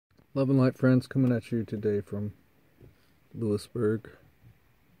Love and light, friends, coming at you today from Lewisburg.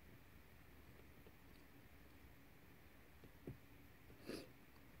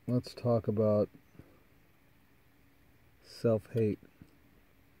 Let's talk about self-hate.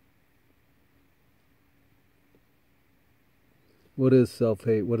 What is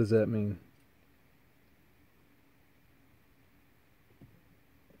self-hate? What does that mean?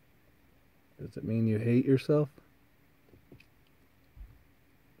 Does it mean you hate yourself?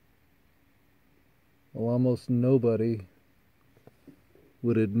 Well, almost nobody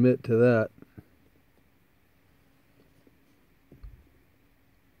would admit to that.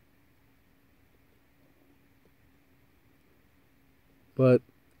 But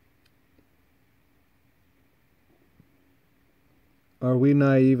are we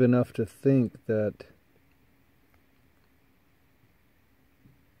naive enough to think that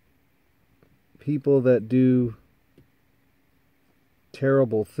people that do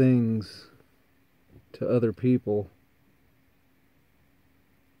terrible things to other people,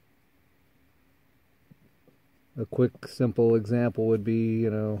 a quick, simple example would be,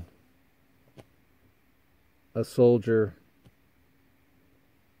 a soldier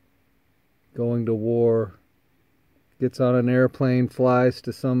going to war, gets on an airplane, flies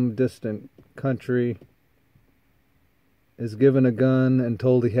to some distant country, is given a gun and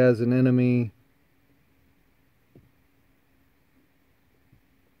told he has an enemy,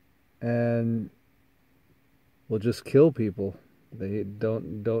 and will just kill people. They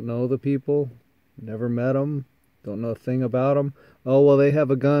don't know the people, never met them, don't know a thing about them. Oh, well, they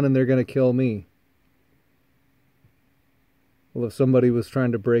have a gun and they're going to kill me. Well, if somebody was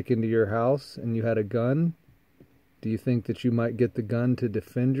trying to break into your house and you had a gun, do you think that you might get the gun to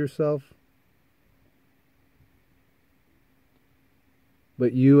defend yourself?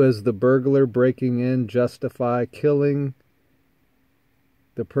 But you, as the burglar breaking in, justify killing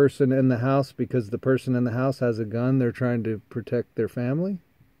the person in the house because the person in the house has a gun. They're trying to protect their family,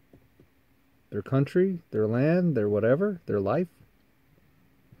 their country, their land, their whatever, their life.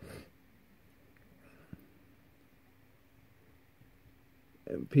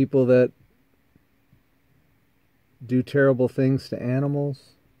 And people that do terrible things to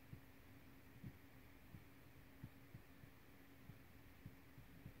animals,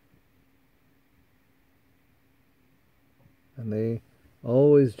 and they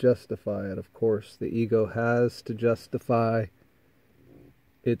always justify it. Of course, the ego has to justify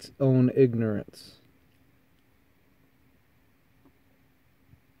its own ignorance.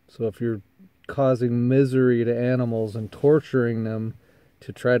 So if you're causing misery to animals and torturing them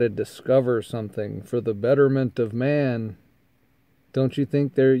to try to discover something for the betterment of man, don't you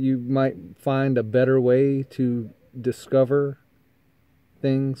think you might find a better way to discover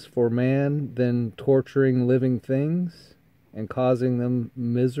things for man than torturing living things and causing them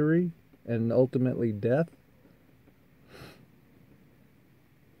misery and ultimately death?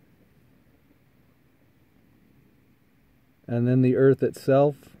 And then the earth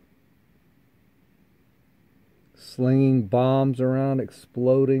itself, slinging bombs around,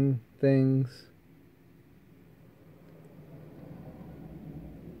 exploding things,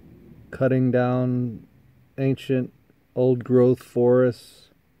 cutting down ancient old growth forests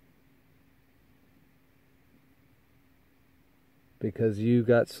because you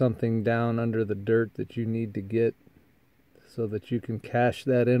got something down under the dirt that you need to get so that you can cash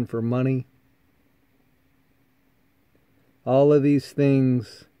that in for money. All of these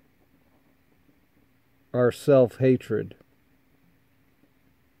things are self-hatred.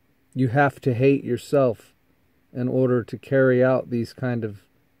 You have to hate yourself in order to carry out these kind of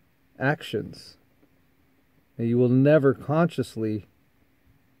actions. And you will never consciously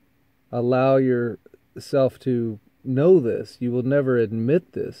allow yourself to know this. You will never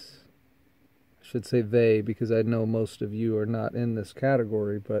admit this. I should say they, because I know most of you are not in this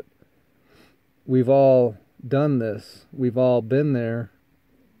category, but we've all done this. We've all been there.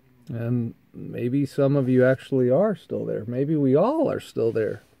 And maybe some of you actually are still there. Maybe we all are still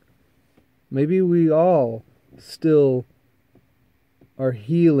there. Maybe we all still are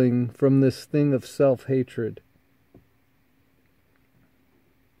healing from this thing of self-hatred.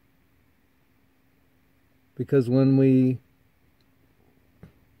 Because when we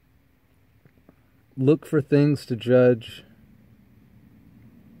look for things to judge,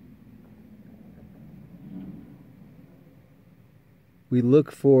 we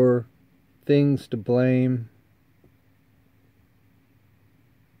look for things to blame,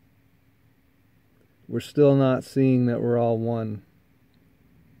 we're still not seeing that we're all one.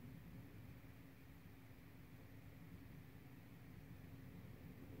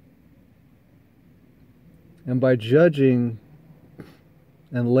 And by judging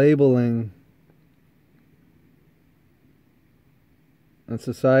and labeling. And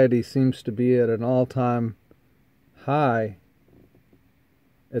society seems to be at an all-time high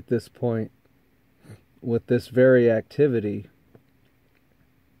at this point with this very activity.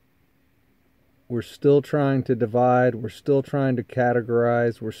 We're still trying to divide, we're still trying to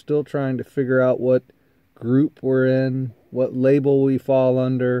categorize, we're still trying to figure out what group we're in, what label we fall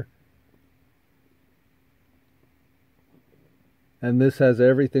under. And this has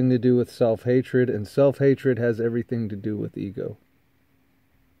everything to do with self-hatred, and self-hatred has everything to do with ego.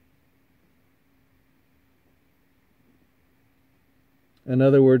 In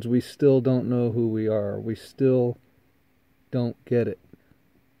other words, we still don't know who we are. We still don't get it.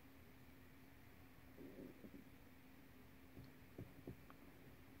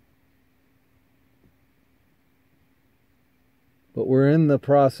 But we're in the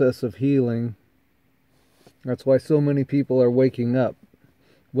process of healing. That's why so many people are waking up.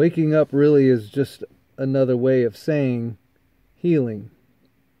 Waking up really is just another way of saying healing.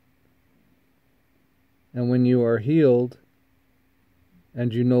 And when you are healed,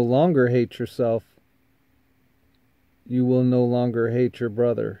 and you no longer hate yourself, you will no longer hate your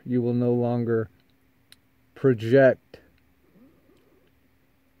brother. You will no longer project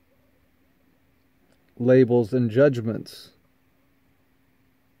labels and judgments.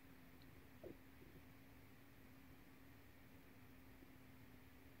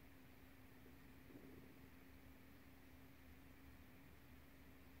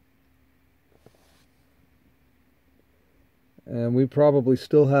 And we probably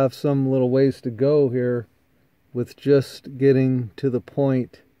still have some little ways to go here with just getting to the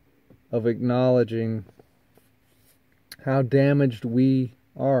point of acknowledging how damaged we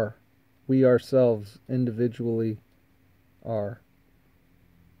are. We ourselves individually are.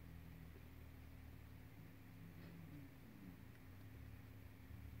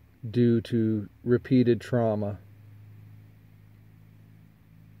 Due to repeated trauma.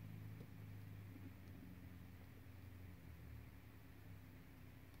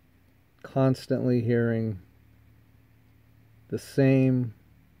 Constantly hearing the same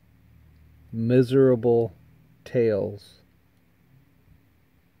miserable tales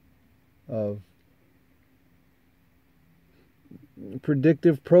of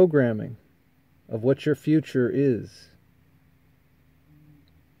predictive programming of what your future is.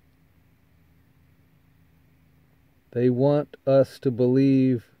 They want us to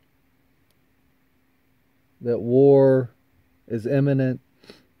believe that war is imminent.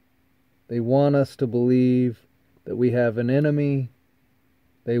 They want us to believe that we have an enemy.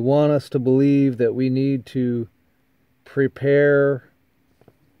 They want us to believe that we need to prepare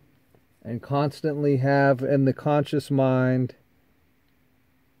and constantly have in the conscious mind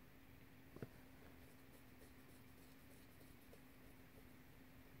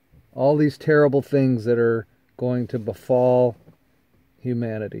all these terrible things that are going to befall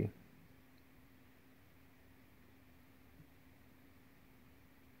humanity.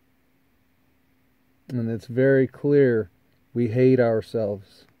 And it's very clear we hate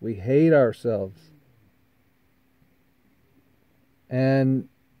ourselves. We hate ourselves. And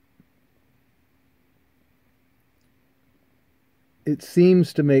it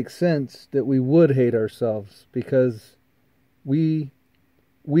seems to make sense that we would hate ourselves because we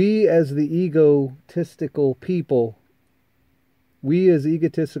as the egotistical people,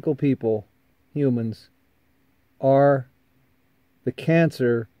 humans, are the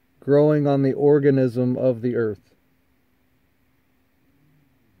cancer growing on the organism of the earth.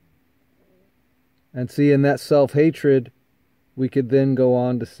 And see, in that self-hatred, we could then go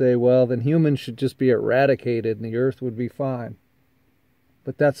on to say, well, then humans should just be eradicated and the earth would be fine.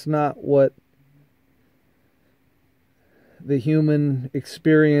 But that's not what the human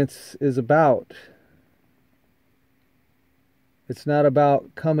experience is about. It's not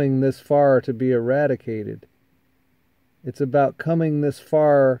about coming this far to be eradicated. It's about coming this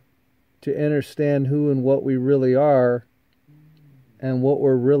far to understand who and what we really are and what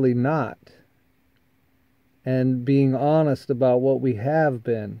we're really not. And being honest about what we have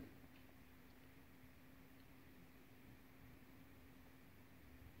been.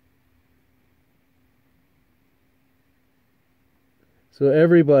 So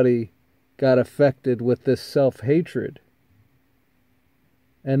everybody got affected with this self-hatred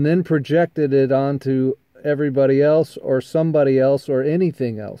and then projected it onto everybody else or somebody else or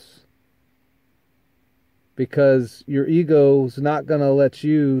anything else. Because your ego's not going to let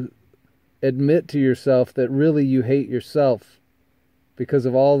you admit to yourself that really you hate yourself because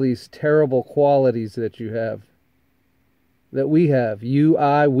of all these terrible qualities that you have. That we have. You,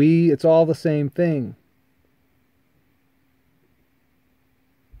 I, we, it's all the same thing.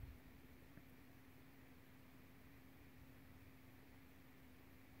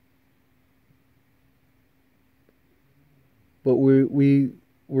 But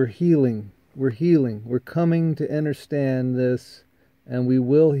we're healing. We're healing. We're coming to understand this, and we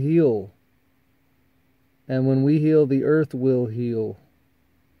will heal. And when we heal, the earth will heal,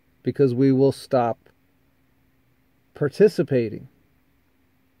 because we will stop participating.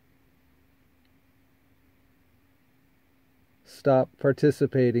 Stop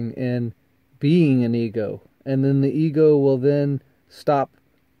participating in being an ego. And then the ego will then stop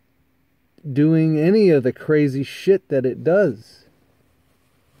doing any of the crazy shit that it does,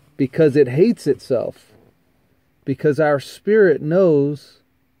 because it hates itself. Because our spirit knows,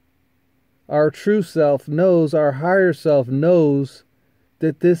 our true self knows, our higher self knows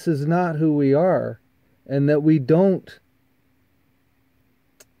that this is not who we are, and that we don't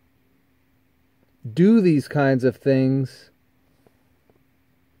do these kinds of things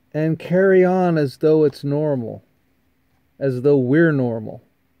and carry on as though it's normal, as though we're normal.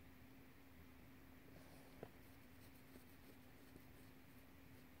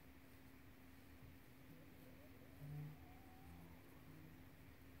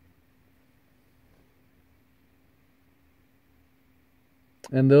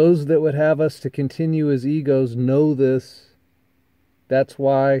 And those that would have us to continue as egos know this. That's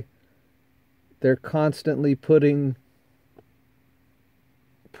why they're constantly putting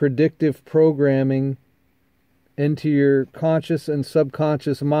predictive programming into your conscious and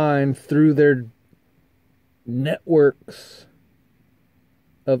subconscious mind through their networks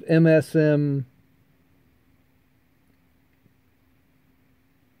of MSM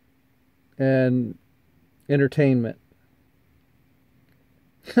and entertainment.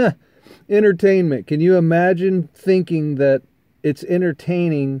 Entertainment. Can you imagine thinking that it's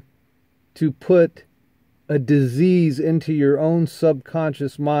entertaining to put a disease into your own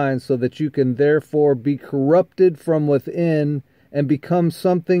subconscious mind so that you can therefore be corrupted from within and become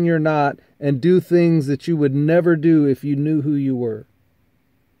something you're not and do things that you would never do if you knew who you were?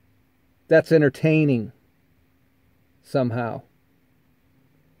 That's entertaining somehow.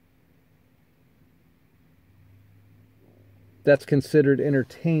 That's considered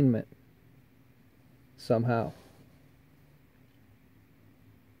entertainment somehow.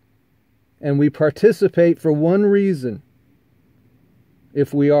 And we participate for one reason,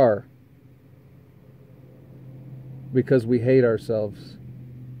 if we are, because we hate ourselves.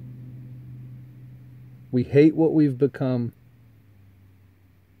 We hate what we've become.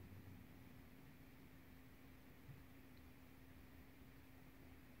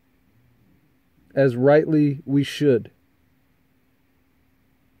 As rightly we should.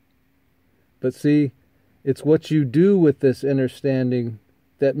 But see, it's what you do with this understanding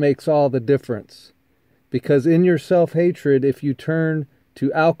that makes all the difference. Because in your self-hatred, if you turn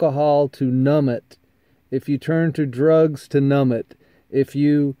to alcohol to numb it, if you turn to drugs to numb it, if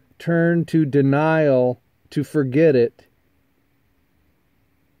you turn to denial to forget it,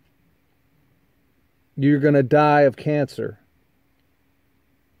 you're going to die of cancer.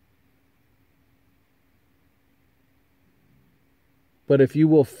 But if you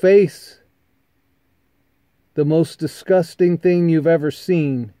will face the most disgusting thing you've ever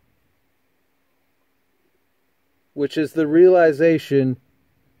seen, which is the realization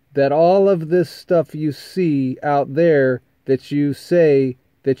that all of this stuff you see out there that you say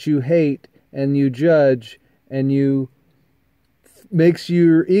that you hate and you judge and you makes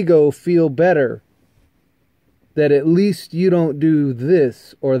your ego feel better, that at least you don't do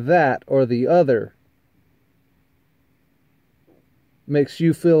this or that or the other, makes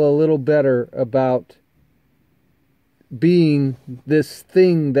you feel a little better about being this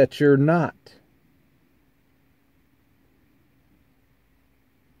thing that you're not.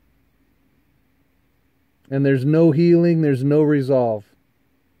 And there's no healing, there's no resolve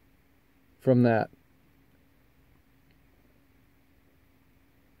from that.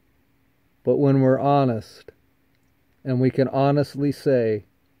 But when we're honest, and we can honestly say,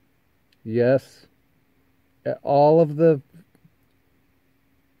 yes, all of the,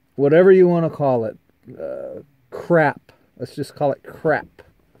 whatever you want to call it, crap. Let's just call it crap.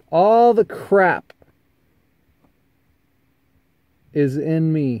 All the crap is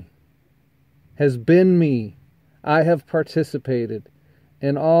in me, has been me. I have participated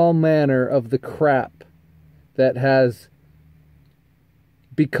in all manner of the crap that has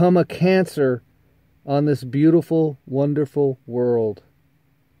become a cancer on this beautiful, wonderful world.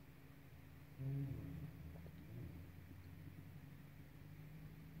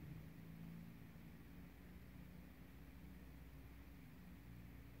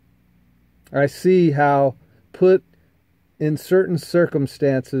 I see how, put in certain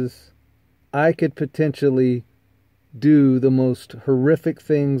circumstances, I could potentially do the most horrific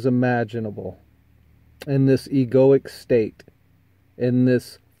things imaginable in this egoic state. in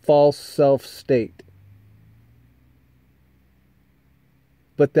this false self state.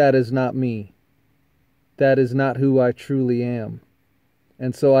 But that is not me. That is not who I truly am.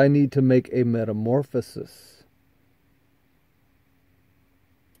 And so I need to make a metamorphosis.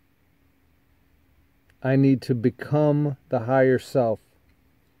 I need to become the higher self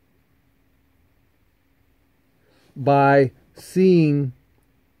by seeing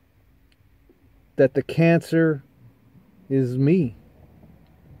that the cancer is me.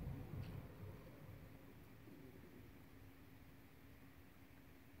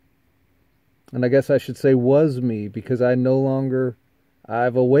 And I guess I should say was me, because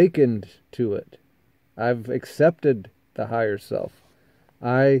I've awakened to it. I've accepted the higher self.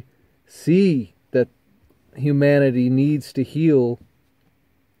 I see that humanity needs to heal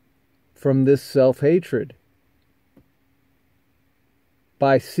from this self-hatred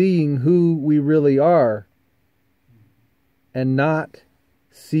by seeing who we really are and not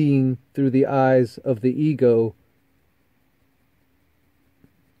seeing through the eyes of the ego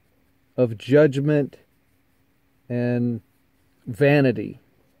of judgment and vanity.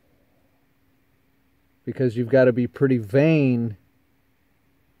 Because you've got to be pretty vain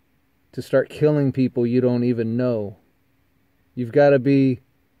to start killing people you don't even know. You've got to be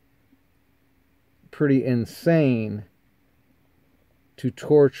pretty insane to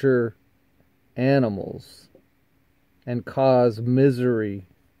torture animals and cause misery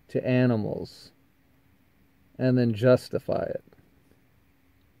to animals and then justify it.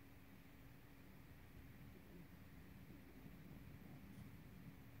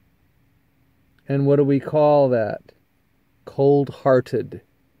 And what do we call that? Cold-hearted.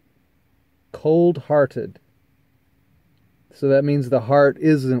 Cold-hearted. So that means the heart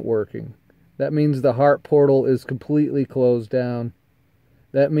isn't working. That means the heart portal is completely closed down.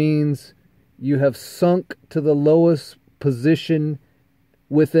 That means you have sunk to the lowest position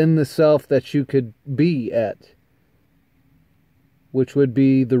within the self that you could be at, which would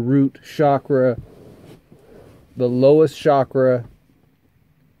be the root chakra, the lowest chakra,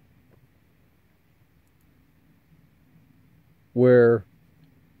 where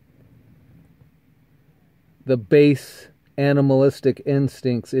the base animalistic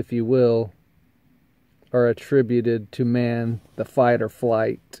instincts, if you will, are attributed to man, the fight or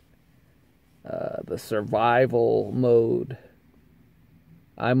flight, the survival mode.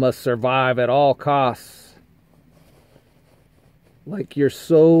 I must survive at all costs. Like you're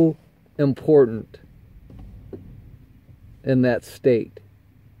so important in that state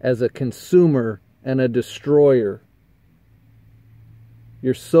as a consumer and a destroyer.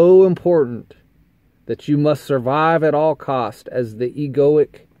 You're so important that you must survive at all cost as the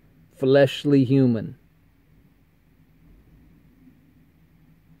egoic, fleshly human.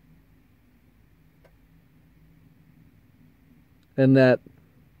 And that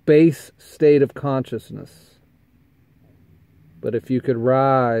base state of consciousness. But if you could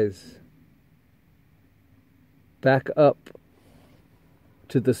rise back up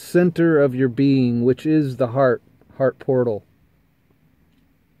to the center of your being, which is the heart portal.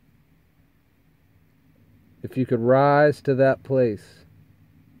 If you could rise to that place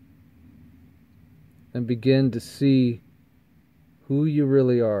and begin to see who you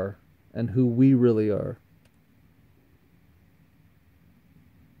really are and who we really are.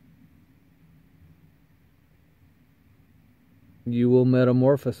 You will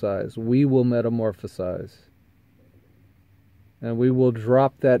metamorphosize. We will metamorphosize. And we will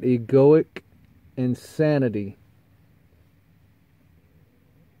drop that egoic insanity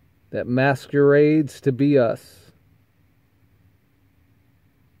that masquerades to be us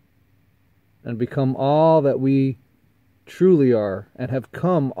and become all that we truly are and have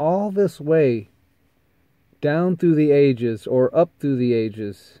come all this way down through the ages or up through the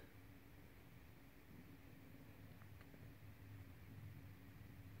ages.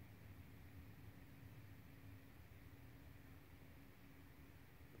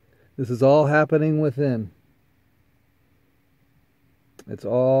 This is all happening within. It's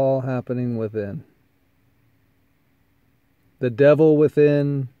all happening within. The devil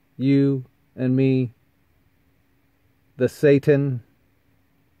within you and me, the Satan,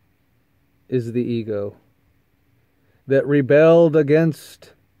 is the ego that rebelled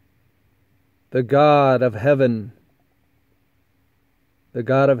against the God of heaven. The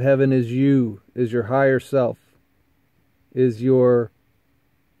God of heaven is you, is your higher self, is your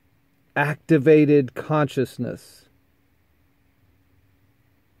activated consciousness.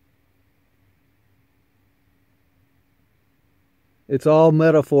 It's all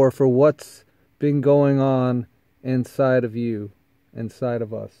metaphor for what's been going on inside of you, inside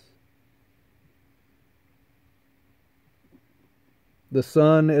of us. The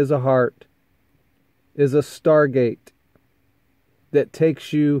sun is a heart, is a stargate that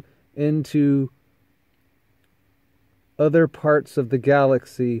takes you into other parts of the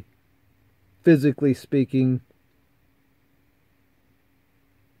galaxy, physically speaking,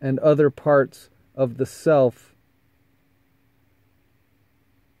 and other parts of the self,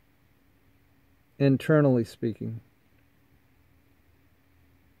 internally speaking.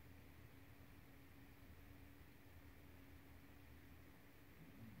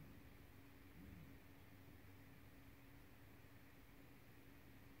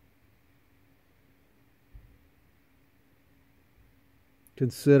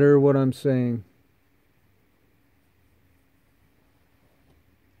 Consider what I'm saying.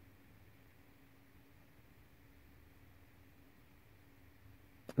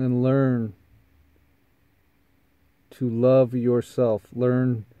 And learn to love yourself.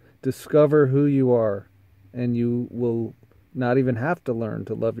 Discover who you are. And you will not even have to learn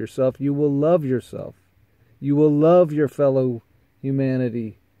to love yourself. You will love yourself. You will love your fellow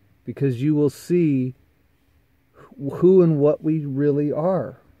humanity because you will see who and what we really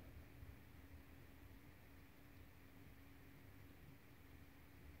are.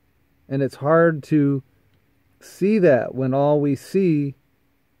 And it's hard to see that when all we see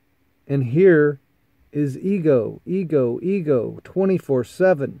and hear is ego, ego, ego,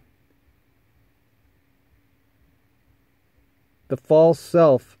 24/7. The false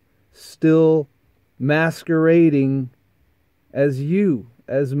self still masquerading as you,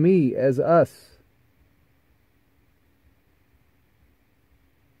 as me, as us.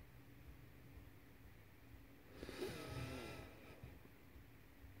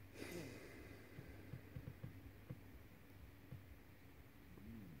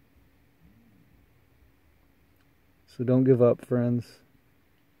 So don't give up, friends.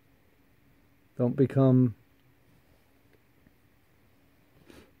 Don't become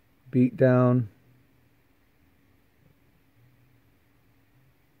beat down.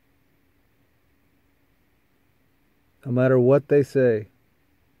 No matter what they say,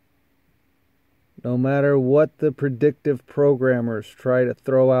 no matter what the predictive programmers try to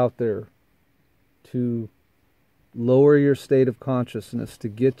throw out there to lower your state of consciousness, to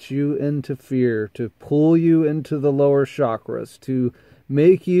get you into fear, to pull you into the lower chakras, to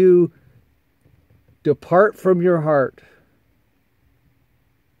make you depart from your heart.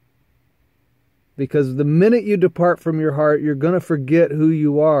 Because the minute you depart from your heart, you're going to forget who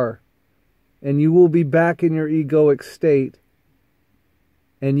you are. And you will be back in your egoic state.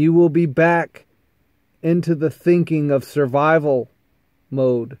 And you will be back into the thinking of survival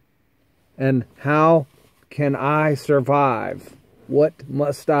mode. And how can I survive? What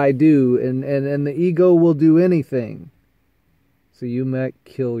must I do? And the ego will do anything. So you might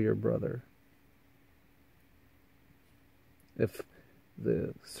kill your brother. If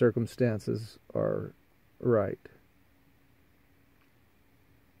the circumstances are right.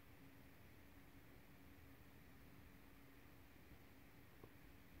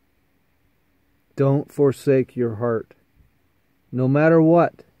 Don't forsake your heart. No matter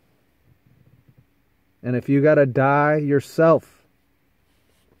what. And if you got to die yourself,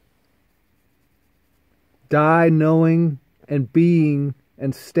 die knowing and being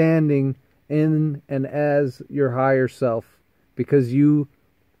and standing in and as your higher self, because you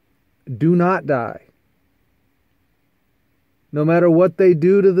do not die. No matter what they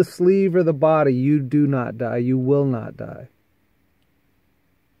do to the sleeve or the body, you do not die. You will not die.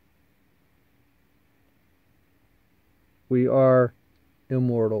 We are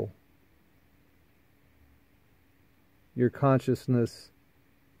immortal. Your consciousness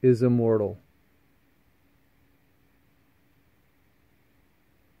is immortal.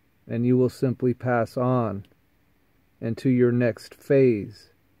 And you will simply pass on into your next phase.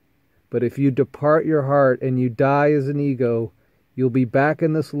 But if you depart your heart and you die as an ego, you'll be back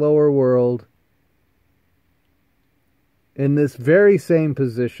in this lower world in this very same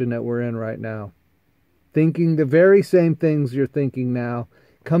position that we're in right now. Thinking the very same things you're thinking now.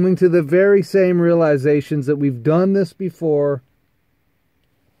 Coming to the very same realizations that we've done this before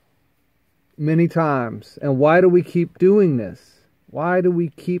many times. And why do we keep doing this? Why do we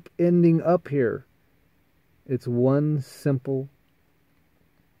keep ending up here? It's one simple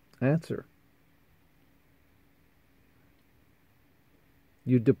answer.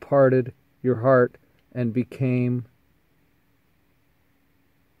 You departed your heart and became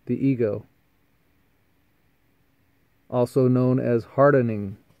the ego. Also known as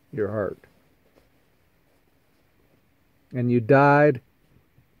hardening your heart. And you died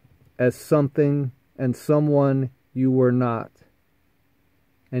as something and someone you were not.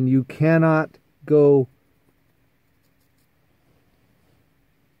 And you cannot go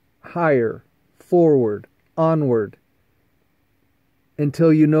higher, forward, onward,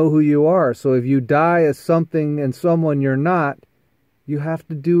 until you know who you are. So if you die as something and someone you're not, you have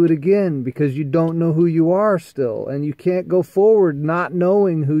to do it again because you don't know who you are still. And you can't go forward not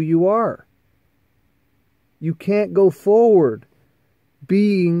knowing who you are. You can't go forward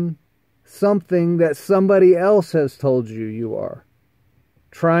being something that somebody else has told you you are.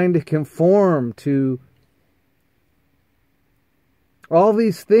 Trying to conform to all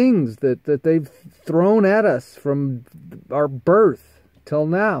these things that they've thrown at us from our birth till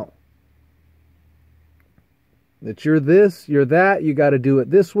now. That you're this, you're that, you got to do it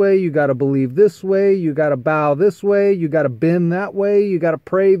this way, you got to believe this way, you got to bow this way, you got to bend that way, you got to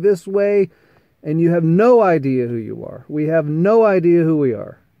pray this way, and you have no idea who you are. We have no idea who we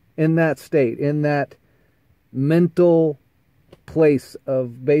are in that state, in that mental place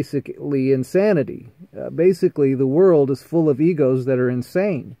of basically insanity. Basically, the world is full of egos that are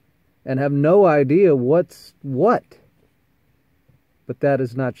insane and have no idea what's what. But that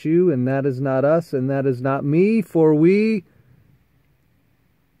is not you, and that is not us, and that is not me, for we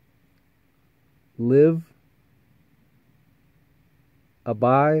live,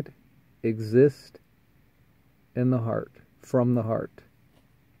 abide, exist in the heart, from the heart.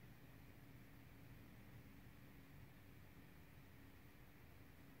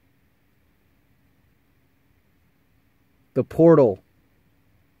 The portal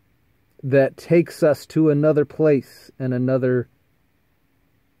that takes us to another place and another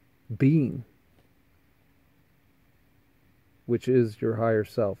being, which is your higher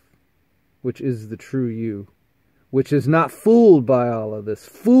self, which is the true you, which is not fooled by all of this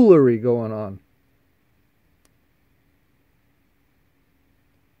foolery going on.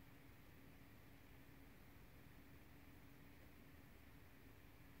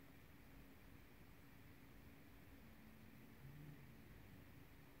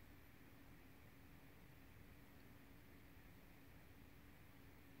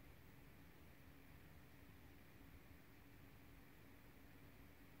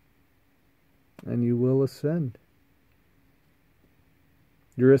 And you will ascend.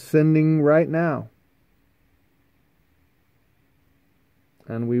 You're ascending right now.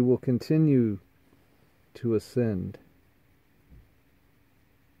 And we will continue to ascend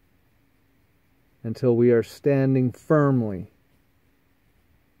until we are standing firmly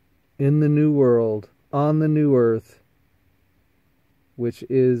in the new world, on the new earth, which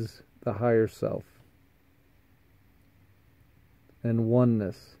is the higher self and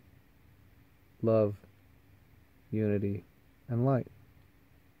oneness, love, unity, and light.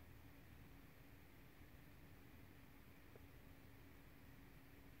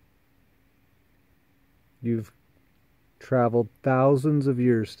 You've traveled thousands of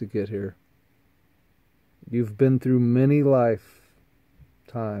years to get here. You've been through many lifetimes,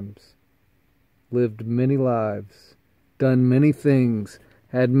 lived many lives, done many things,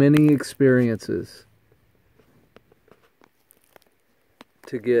 had many experiences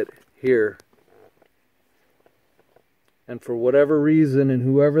to get here. And for whatever reason, and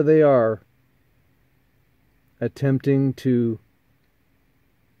whoever they are, attempting to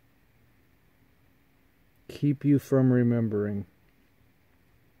keep you from remembering,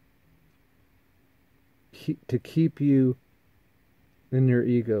 to keep you in your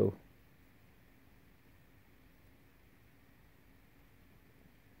ego.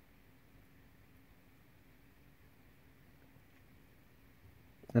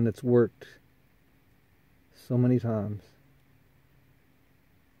 And it's worked so many times.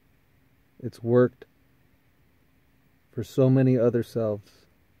 It's worked for so many other selves.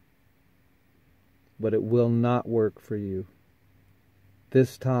 But it will not work for you.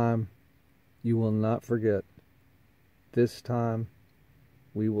 This time, you will not forget. This time,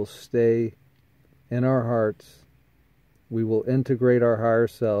 we will stay in our hearts. We will integrate our higher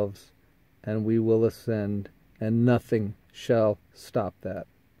selves, and we will ascend, and nothing shall stop that.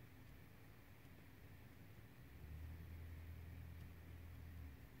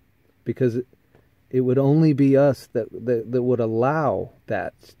 Because it would only be us that would allow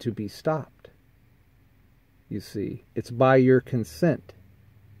that to be stopped. You see, it's by your consent.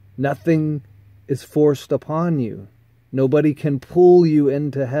 Nothing is forced upon you. Nobody can pull you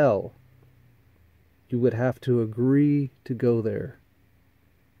into hell. You would have to agree to go there.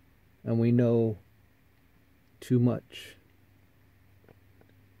 And we know too much.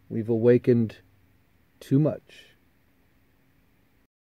 We've awakened too much.